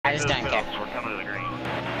I just don't care. We're coming to the green.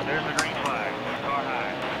 There's the green flag. Car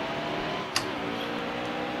high.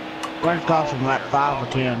 Run's costing like 5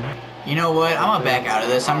 or 10. You know what? I'm gonna back out of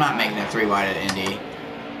this. I'm not making it 3 wide at Indy.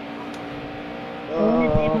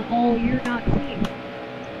 Oh, you're not clean.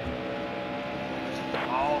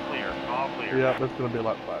 All clear. All clear. Yeah, that's gonna be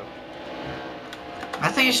like 5. I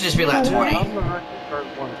think it should just be like 20. I'm the right start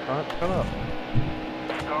one. Shut up.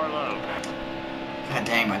 Car low. God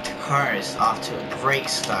dang, my car is off to a great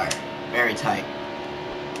start. Very tight.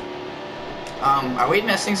 Are we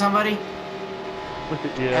missing somebody?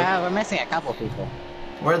 Yeah, we're missing a couple people.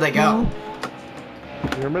 Where'd they go?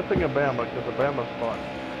 You're missing a Bama because the Bama's fun.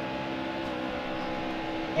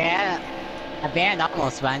 Yeah, a band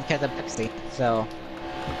almost spun because of Pepsi, so...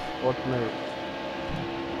 What's new?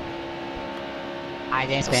 I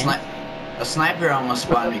didn't spin. A sniper almost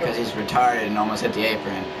spun because he's retarded and almost hit the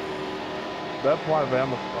apron. That's why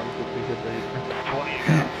Bama's fun, because he hit the apron.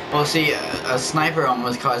 20. Well, see, a sniper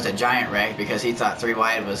almost caused a giant wreck because he thought 3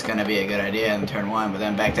 wide was going to be a good idea in turn 1, but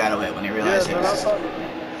then backed out of it when he realized it was...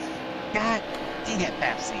 God dang it,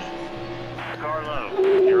 Pepsi. Car low.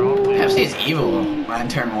 You're all clear. Pepsi's evil in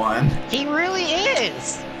turn 1. He really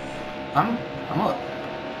is! I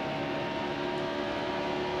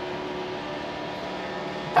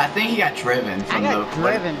think he got driven from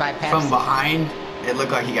driven by Pepsi. From behind, it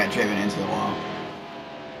looked like he got driven into the wall.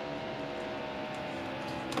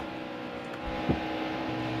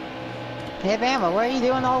 Hey, Bama, what are you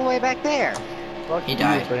doing all the way back there? Fuck He you,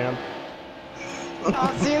 died. Bam.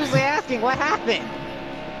 I'm seriously asking, what happened?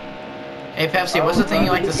 Hey Pepsi, what's the thing you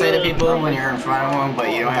like to say to people when you're in front of them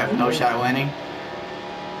but you don't have no shot of winning?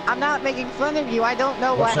 I'm not making fun of you, I don't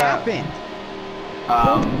know What's what that? happened.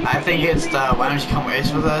 I think it's the, why don't you come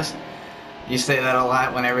race with us? You say that a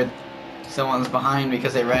lot whenever someone's behind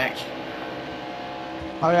because they wreck.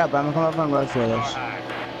 Oh yeah, Bama, come up and race with Car us. high.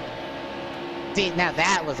 See, now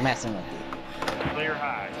that was messing with you. Clear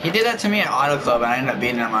high. He did that to me at Auto Club and I ended up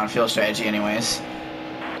beating him on field strategy anyways.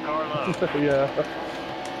 Car low. Yeah.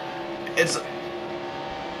 It's...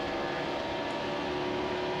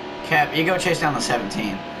 Cap, you go chase down the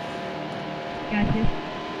 17. Gotcha.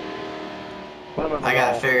 I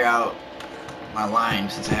gotta figure out my line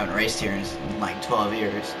since I haven't raced here in like 12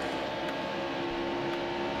 years.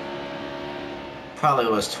 Probably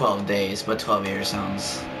was 12 days, but 12 years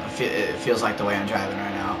sounds... It feels like the way I'm driving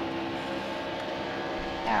right now.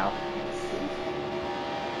 Ow.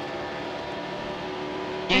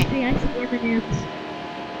 Actually, I see M&M's.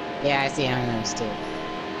 Yeah, I see M&M's too.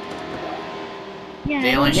 Yeah,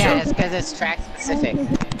 They only Yeah, show... it's because it's track specific.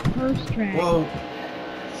 First track. Whoa.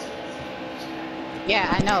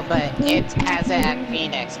 Yeah, I know, but it has it at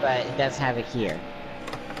Phoenix, but it doesn't have it here.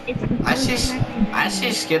 It's the I first see... track in I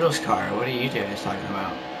see Skittles' car. What are you guys talking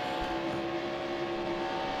about?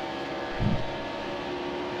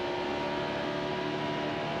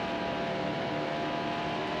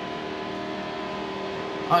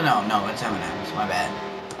 Oh no, it's M&M's. My bad.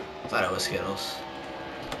 Thought it was Skittles.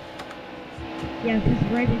 Yeah,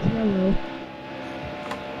 because red is yellow.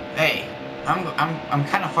 Hey, I'm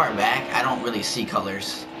kind of far back. I don't really see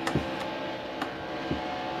colors.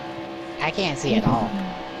 I can't see at all.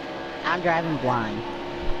 I'm driving blind.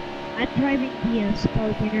 I'm driving the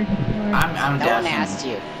Spark Energy car. I'm No one asked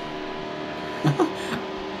you.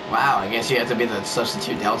 Wow, I guess you have to be the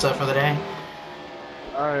substitute Delta for the day?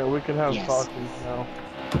 Alright, we can have Yes. talking now.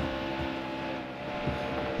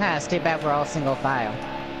 Nah, it's too bad we're all single file.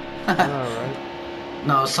 Alright.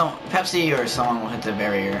 No, Pepsi or someone will hit the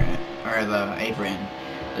barrier or the apron.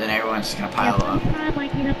 Then everyone's just gonna pile up. By the time I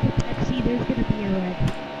get up to Pepsi, there's gonna be a wreck.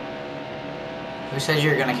 Who said you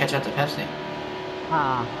were gonna catch up to Pepsi?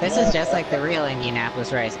 Aw, this is just like the real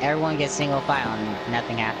Indianapolis race. Everyone gets single file and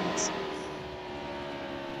nothing happens.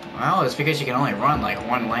 Well, it's because you can only run like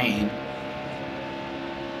one lane.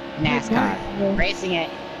 NASCAR. Racing it.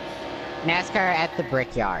 NASCAR at the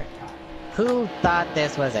Brickyard. Who thought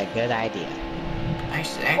this was a good idea?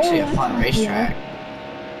 Actually a fun racetrack.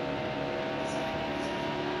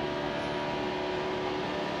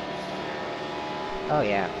 Oh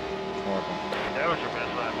yeah. Horrible. That was your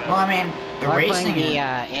best lap, man. Well, I mean, the We're racing... putting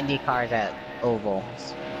the Indy cars at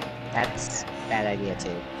ovals. That's a bad idea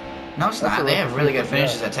too. No, it's not. They have really good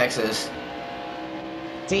finishes at Texas.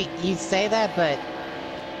 See, you say that, but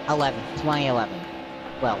 2011.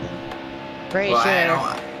 Weldon. Pretty Well, sure. I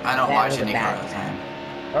don't that watch was a IndyCar bad all the time.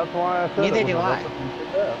 That's why I said Neither it do was I. a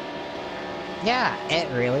future Yeah, it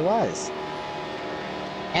really was.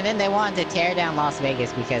 And then they wanted to tear down Las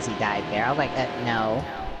Vegas because he died there. I was like, no. death.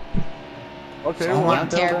 Okay, So well, you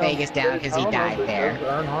don't tear Vegas down because he died there.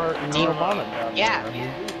 Earnhardt and Do you- Nirvana down yeah. there. I mean,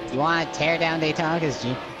 You want to tear down Daytona because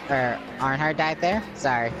or Arnhart died there?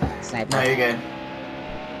 Sorry, sniper. No, you're good.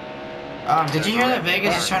 Did you hear that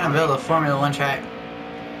Vegas is trying to build a Formula 1 track?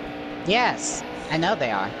 Yes, I know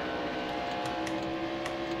they are.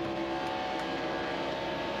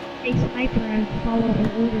 Hey, sniper, I followed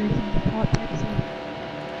the orders and caught Pepsi.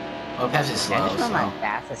 Well, Pepsi's Did I slow, just run my so...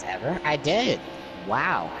 fastest ever? I did.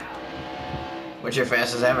 Wow. What's your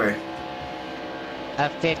fastest ever? A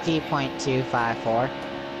 50.254.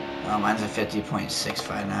 Oh, mine's a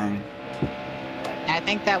 50.659. I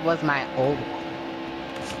think that was my old one.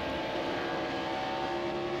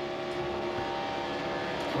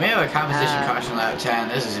 We have a competition caution out of 10.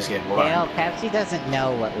 This is just getting boring. Dale, Pepsi doesn't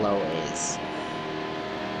know what low is.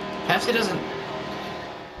 Pepsi doesn't...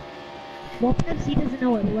 Well, Pepsi doesn't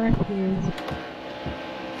know what left is.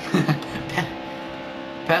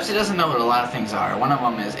 Pepsi doesn't know what a lot of things are. One of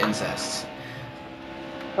them is incest.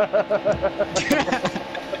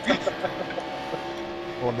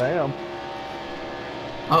 Well, damn.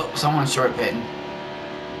 Oh, someone's short pitting.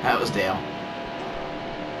 That was Dale.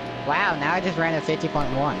 Wow, now I just ran a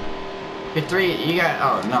 50.1. Pit 3, you got...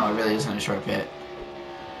 Oh, no, it really isn't a short pit.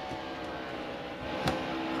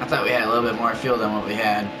 I thought we had a little bit more fuel than what we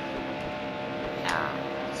had. Nah.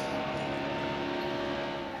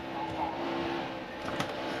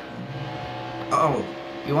 Oh,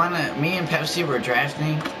 you wanna... Me and Pepsi were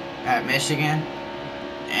drafting at Michigan,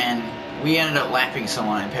 and we ended up lapping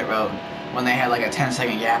someone in pit road when they had like a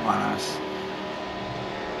 10-second gap on us.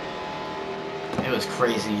 It was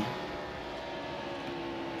crazy.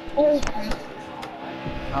 Oh,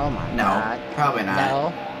 Oh my No, god. probably not.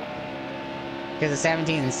 No. Because the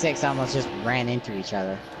 17 and 6 almost just ran into each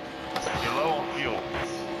other. You're low on fuel.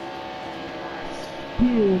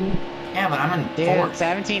 dude. Yeah, but I'm in Dude, fourth.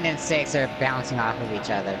 17 and 6 are bouncing off of each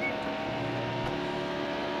other.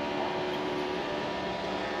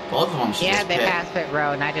 Both of them should Yeah, just they pit. passed pit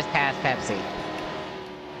road and I just passed Pepsi.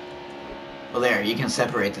 Well, there, you can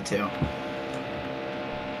separate the two.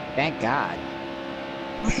 Thank God.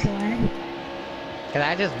 I'm glad. Because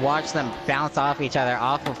I just watched them bounce off each other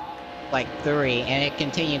off of like 3 and it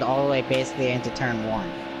continued all the way basically into turn 1.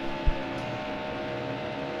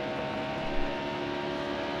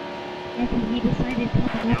 After he decided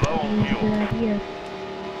coming up with me was a good idea.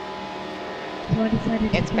 So I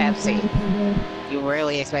decided to It's go Pepsi. to the road. You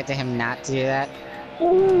really expected him not to do that?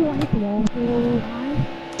 Oh, I hit the wall. Oh,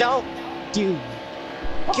 hi. Don't! Dude!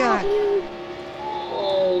 God!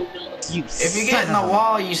 Oh, You If you get in the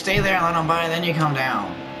wall, you stay there and let them by, then you come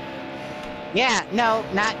down. Yeah, no,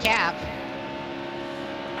 not Cap.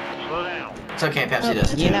 Slow down. It's okay, Pepsi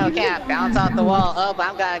does it You too. know, Cap, bounce off the wall. Oh,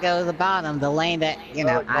 I'm gonna go to the bottom, the lane that, you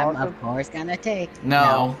know, I'm of course gonna take.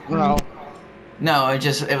 No. No. No, it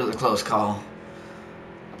was a close call.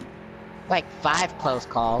 Like 5 close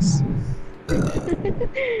calls. Cause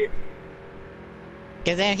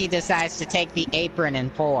then he decides to take the apron in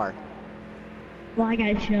 4. well, I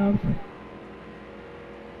got shoved.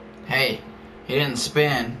 Hey, he didn't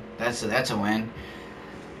spin. That's a win.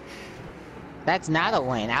 That's not a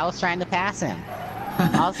win. I was trying to pass him.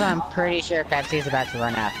 Also, I'm pretty sure Pepsi's about to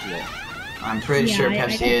run out of fuel. I'm pretty Yeah, sure I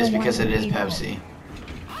Pepsi don't is know because why it is they- Pepsi.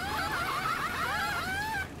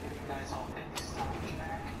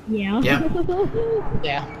 Yeah. Yep.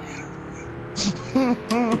 Yeah. Is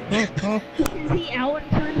he out in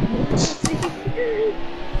front of me or something?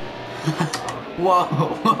 Whoa,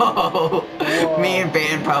 whoa. Me and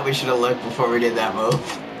Ben probably should have looked before we did that move.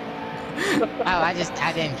 Oh, I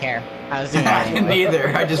didn't care. I was doing I it didn't anyway.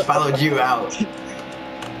 either. I just followed you out.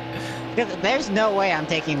 Because there's no way I'm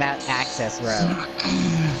taking that access road.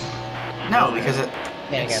 No, because it.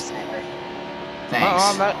 There you go, sniper.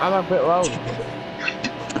 Thanks. I'm at pit road.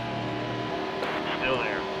 Still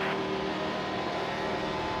there.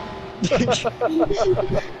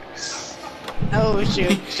 Oh,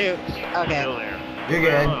 shoot. Still Okay. there. You're Clear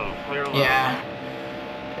good. low, clear low. Yeah.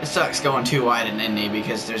 It sucks going too wide in Indy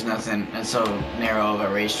because there's nothing. It's so narrow of a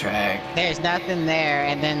racetrack. There's nothing there,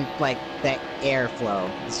 and then, like, that airflow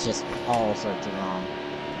is just all sorts of wrong.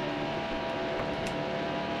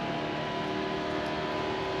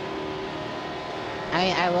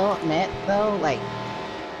 I will admit, though, like,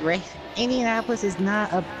 Indianapolis is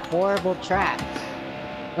not a horrible track,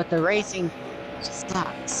 but the racing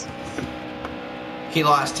sucks. He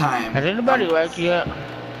lost time. Has anybody wrecked yet?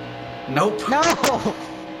 Nope. No!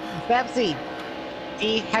 Pepsi,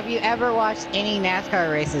 have you ever watched any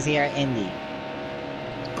NASCAR races here at Indy?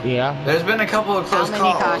 Yeah. There's been a couple of close How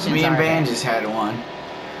many calls. cautions Me and are Van there? just had one.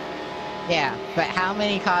 Yeah, but how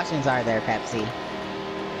many cautions are there, Pepsi?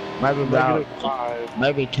 Maybe about -5.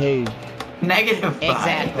 maybe 2. -5.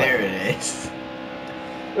 Exactly. There it is.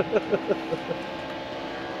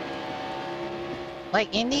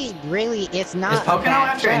 Like, Indy really, it's not Is a Pocono bad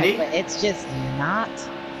after track, Indy? but it's just not...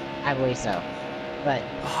 I believe so. But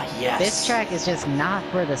Oh, yes. this track is just not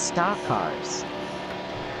for the stock cars.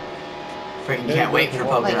 Freaking can't wait for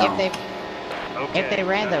Like, Pocono. if they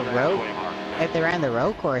ran the that's road... halfway mark. If they ran the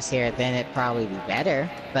road course here, then it'd probably be better,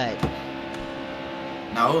 but...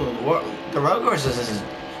 No, the road courses is...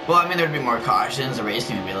 Well, I mean, there'd be more cautions, the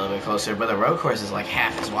racing would be a little bit closer, but the road course is like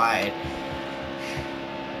half as wide.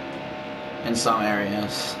 In some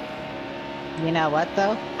areas. You know what,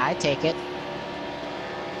 though? I take it.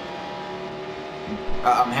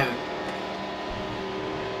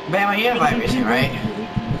 Bama, you have iRacing, right?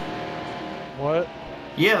 What?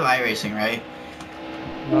 You have iRacing, right?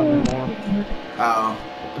 Not anymore. Oh.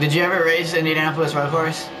 Did you ever race Indianapolis road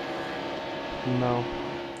course? No.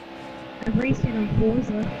 I've raced it on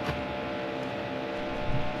Forza.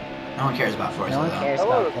 No one cares about Forza, No one though. cares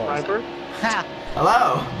Hello, about Forza. sniper. Ha!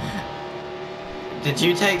 Hello! Did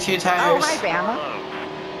you take 2 Oh, tires? hi, Bama.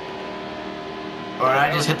 Or did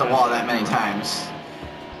I just hit the wall that many times?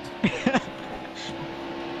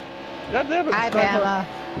 God damn it, Hi, sniper. Bama.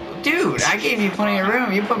 Dude, I gave you plenty of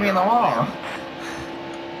room. You put me in the wall.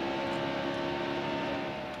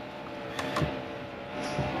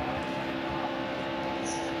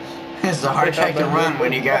 It's a hard track to run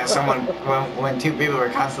when you got someone, when 2 people are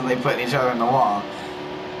constantly putting each other in the wall.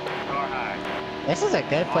 Car high. This is a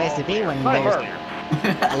good place to be when Sniper.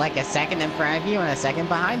 there's like a second in front of you and a second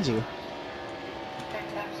behind you.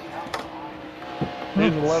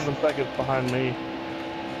 He's 11 seconds behind me.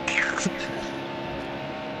 He's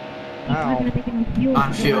not gonna make any fuel.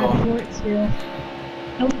 On fuel. Short still.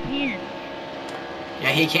 Oh, he can. Yeah,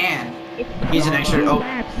 he can. It's He's an extra. Oh.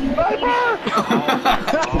 laps. You Sniper!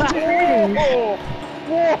 Whoa!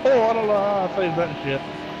 Whoa! I don't know how I saved that shit.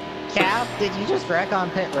 Cap, did you just wreck on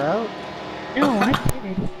pit road? No, I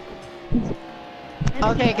didn't.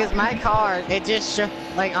 Okay, because my car, it just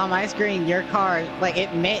like on my screen, your car, like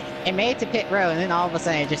it made it to pit road, and then all of a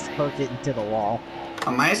sudden it just poked it into the wall.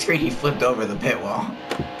 On my screen, he flipped over the pit wall.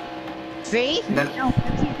 See? No,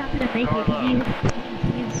 Pepsi's not gonna make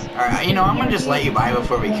it. Alright, you know, I'm gonna just let you by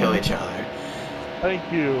before we kill each other.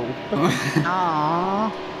 Thank you.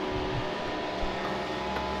 Aww.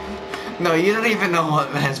 No, you don't even know what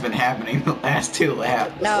has been happening the last 2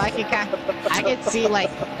 laps. No, I can see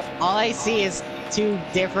like, all I see is 2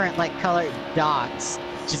 different like colored dots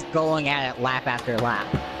just going at it lap after lap.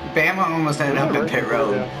 Bama almost ended up in pit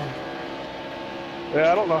road.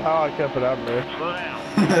 Yeah, I don't know how I kept it out of there. Slow down.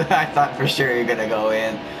 I thought for sure you're gonna go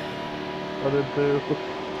in. I did too.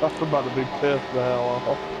 I was about to be pissed the hell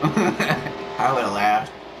off. I would have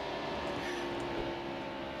laughed.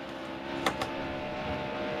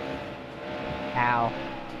 Ow.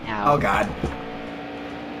 Ow. Oh god.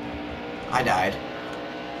 I died.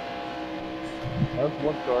 That's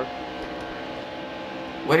one car.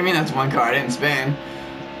 What do you mean that's 1 car? I didn't spin.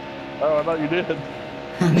 Oh, I thought you did.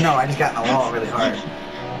 No, I just got in the wall really hard.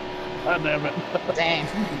 God damn it. Dang.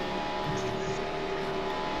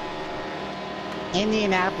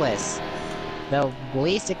 Indianapolis. The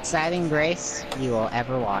least exciting race you will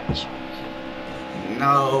ever watch.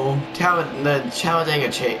 No, the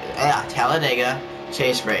Talladega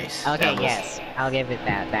Chase race. Okay, That was- yes. I'll give it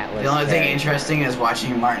that. That was The only thing very- interesting is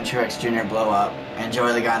watching Martin Truex Jr. blow up and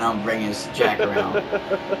Joey Logano bring his jack around.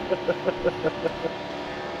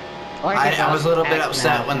 Or I just was a little bit acting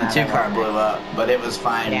upset out when the another 2 car one. blew up, but it was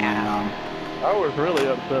fine. Yeah. I was really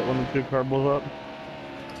upset when the 2 car blew up.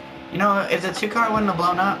 You know, if the 2 car wouldn't have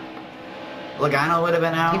blown up, Logano would have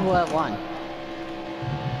been out. He would have won.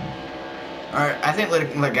 Or I think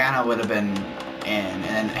Logano would have been in, and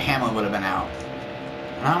then Hamlin would have been out.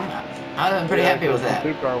 And I would have been pretty happy with that.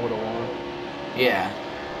 The 2 car would have won. Yeah.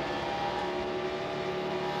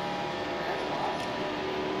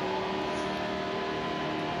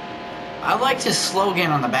 I liked his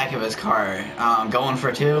slogan on the back of his car, going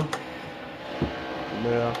for 2.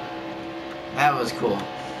 Yeah. That was cool.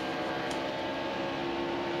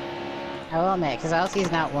 I will admit, because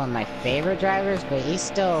Elsie's not one of my favorite drivers, but he's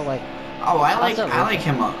still like. Oh, I like Also-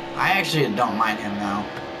 him. I actually don't mind him now.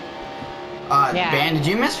 Yeah. Ben, did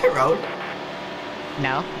you miss pit road?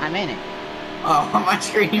 No, I'm in it. Oh, on my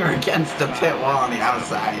screen you were against the pit wall on the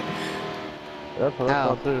outside. That's what I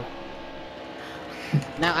Oh. thought too.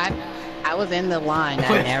 No, I was in the line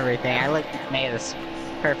and everything. I like made a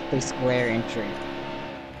perfectly square entry.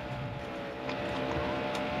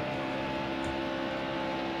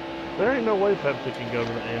 There ain't no way Pepsi can go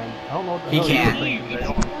to the end. I don't know what the He hell can't. you're thinking, It's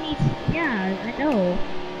Dale. point. Yeah, I know.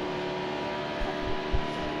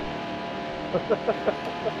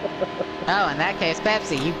 Oh, in that case,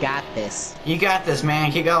 Pepsi, you got this. You got this,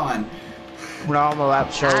 man. Keep going. No, I'm a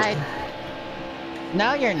lap short.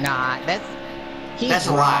 No, you're not. He's That's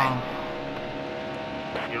a wrong. lie.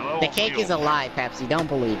 You're low The on cake fuel. is a lie, Pepsi. Don't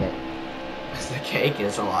believe it. The cake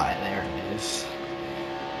is a lie. There it is.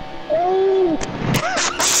 Oh!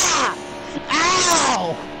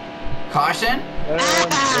 Ow! Caution? And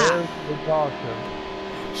there's the caution.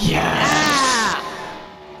 Yes! Ah!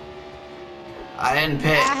 I didn't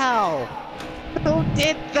pit. Ow! Who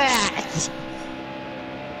did that?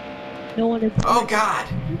 No one is. Oh god!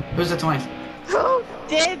 Who's the 20? Who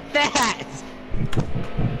did that?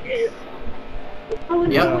 I was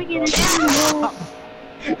Yep. going in a slow.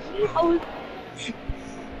 I was.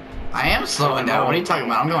 I am slowing down. What are you talking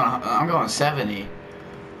about? I'm going 70.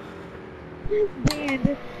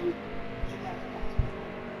 Banned.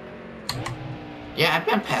 Yeah, I've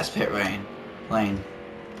been past pit lane.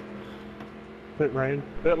 Pit rain.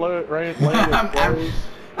 Pit rain. Lane is I'm closed.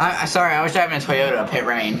 sorry, I was driving a Toyota pit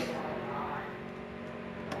rain.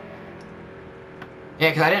 Yeah,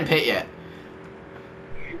 because I didn't pit yet.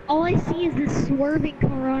 All I see is this swerving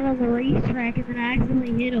car out on the racetrack, and then I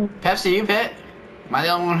accidentally hit him. Pepsi, you pit? Am I the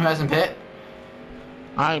only one who hasn't pit?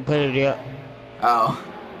 I ain't put it yet. Oh.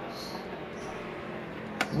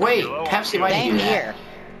 Wait, Pepsi, why did you Same do that? here.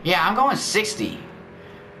 Yeah, I'm going 60.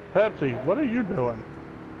 Pepsi, what are you doing?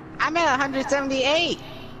 I'm at 178.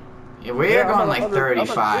 Yeah, we're going like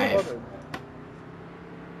 35.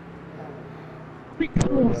 I'm at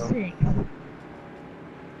 206.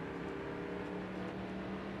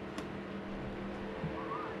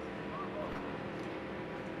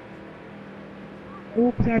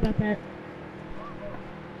 Oops, sorry about that.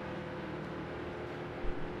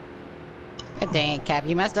 God dang it, Cap.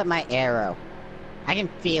 You messed up my arrow. I can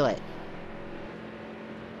feel it.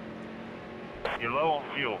 You're low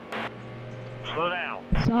on fuel. Slow down.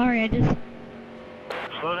 Sorry, I just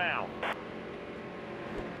Slow down.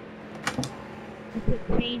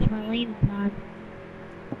 couldn't change my lane in time.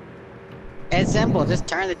 It's simple. Just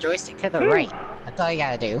turn the joystick to the right. That's all you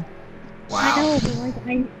gotta do. I know, Wow. but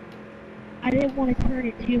like I didn't want to turn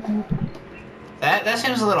it too much. That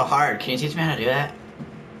seems a little hard. Can you teach me how to do that?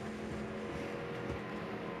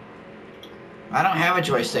 I don't have a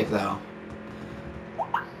joystick though.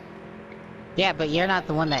 Yeah, but you're not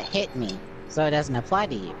the one that hit me, so it doesn't apply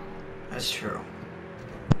to you. That's true.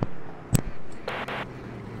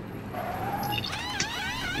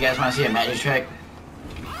 You guys want to see a magic trick?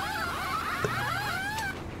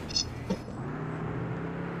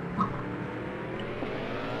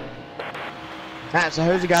 Alright, so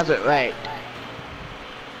who's the guys that wrecked?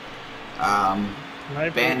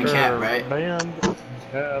 Sniper Band and Cap, right? Band,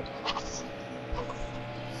 Cap.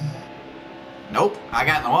 Nope. I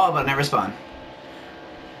got in the wall, but never spun.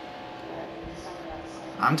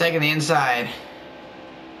 I'm taking the inside.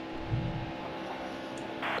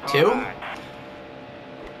 Two? Alright.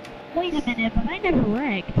 Wait a minute, but I never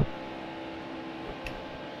wrecked.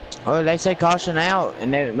 Oh, they say caution out,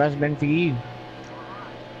 and then it must have been for you.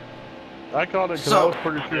 I called it because So- I was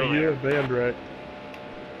pretty sure you had band wreck.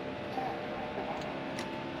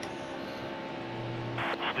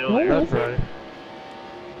 Still Where there. was That's it? right.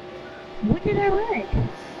 When did I wreck?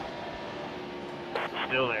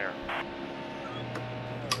 Still there.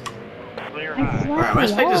 Clear I high. slapped Alright,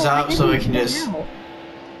 let's the pick this wall, up and so then we can he just- spun out.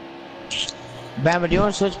 Bama, do you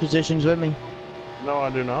want to switch positions with me? No, I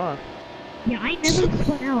do not. Yeah, I never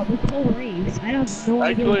spun out this whole race. I have no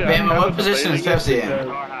idea. Actually, Bama, I what have a position is debate Pepsi in? because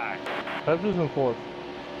Car high. Pepsi's in fourth.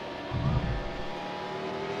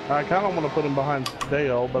 I kind of want to put him behind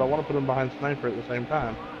Dale, but I want to put him behind Sniper at the same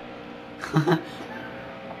time.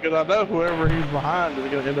 Because I know whoever he's behind is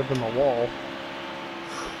going to end up in the wall.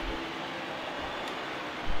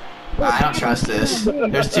 I don't trust this.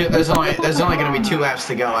 There's only gonna be 2 laps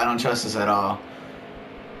to go. I don't trust this at all.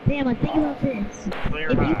 Damn, I think about this. Clear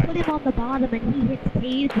If you high. put him on the bottom and he hits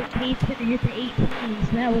Cade, then Cade's gonna hit the 18,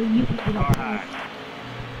 so that way you can get Car up high. top.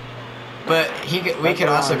 But we could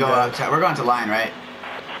also go up to, we're going to line, right?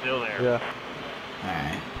 Still there. Yeah.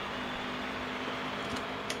 Alright.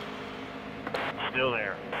 Still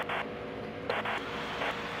there.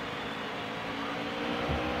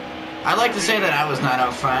 I'd like to say that I was not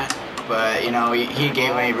up front, but you know, he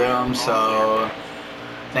gave me room, so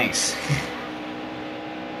thanks.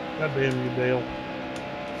 God damn you, Dale.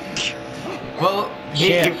 Well,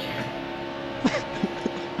 Shit.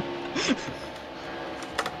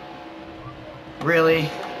 Really?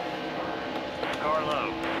 Car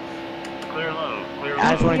low. Clear low. Clear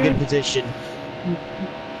I just low. want a good position.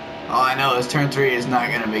 All I know is turn 3 is not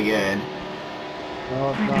gonna be good. No,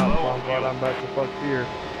 it's not. So I'm glad I'm back to fuck here.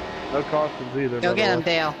 No cautions either. Go by get the him, way.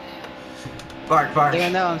 Dale. Bark, bark.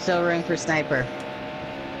 Even though I'm still rooting for Sniper.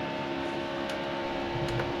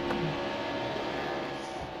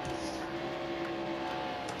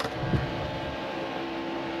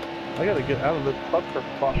 gotta get out of this pucker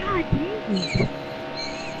spot. God dang it.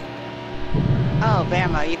 Oh,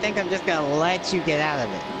 Bama, you think I'm just gonna let you get out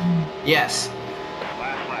of it? Yes.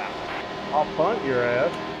 Last lap. I'll punt your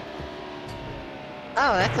ass.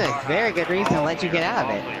 Oh, that's a very good reason to let you get out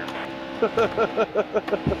of it.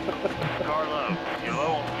 Car low. You're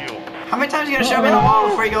low on fuel. How many times you gotta shove me in the wall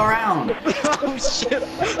before you go around? Oh, shit.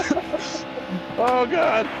 Oh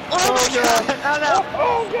god! Oh, God!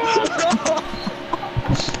 Oh, no!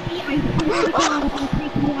 See, I swear to God, I'm gonna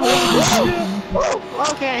take you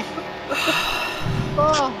out. Okay.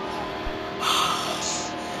 Oh.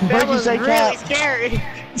 That What'd you was say, really Cap? scary.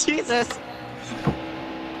 Jesus.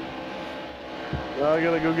 I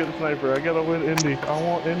gotta go get the sniper. I gotta win Indy. I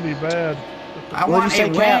want Indy bad. I What'd want you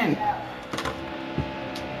a say, Cap? win.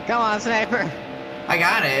 Come on, sniper. I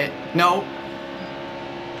got it. Nope.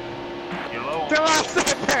 You're low on Come on, fuel.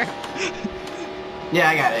 sniper. Yeah,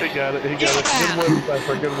 I got He it. got it. He got it. Yeah. Good win,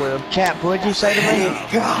 sniper. Good win. Cap, what'd you say to me?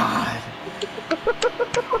 Thank God.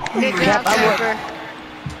 Good Cap, job, I sniper.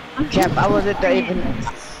 Cap, I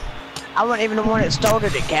wasn't even the one that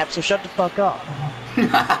started it, Cap, so shut the fuck up.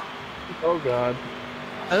 Oh god.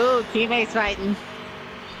 Ooh, teammates fighting.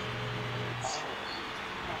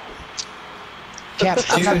 Cap,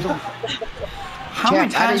 I'm not Dude. the, How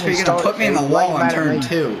many Cap, I times are didn't you gonna start put me in the it. wall Blame on that on turn me.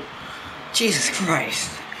 2? Jesus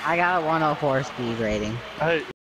Christ. I got a 104 speed rating. Hey,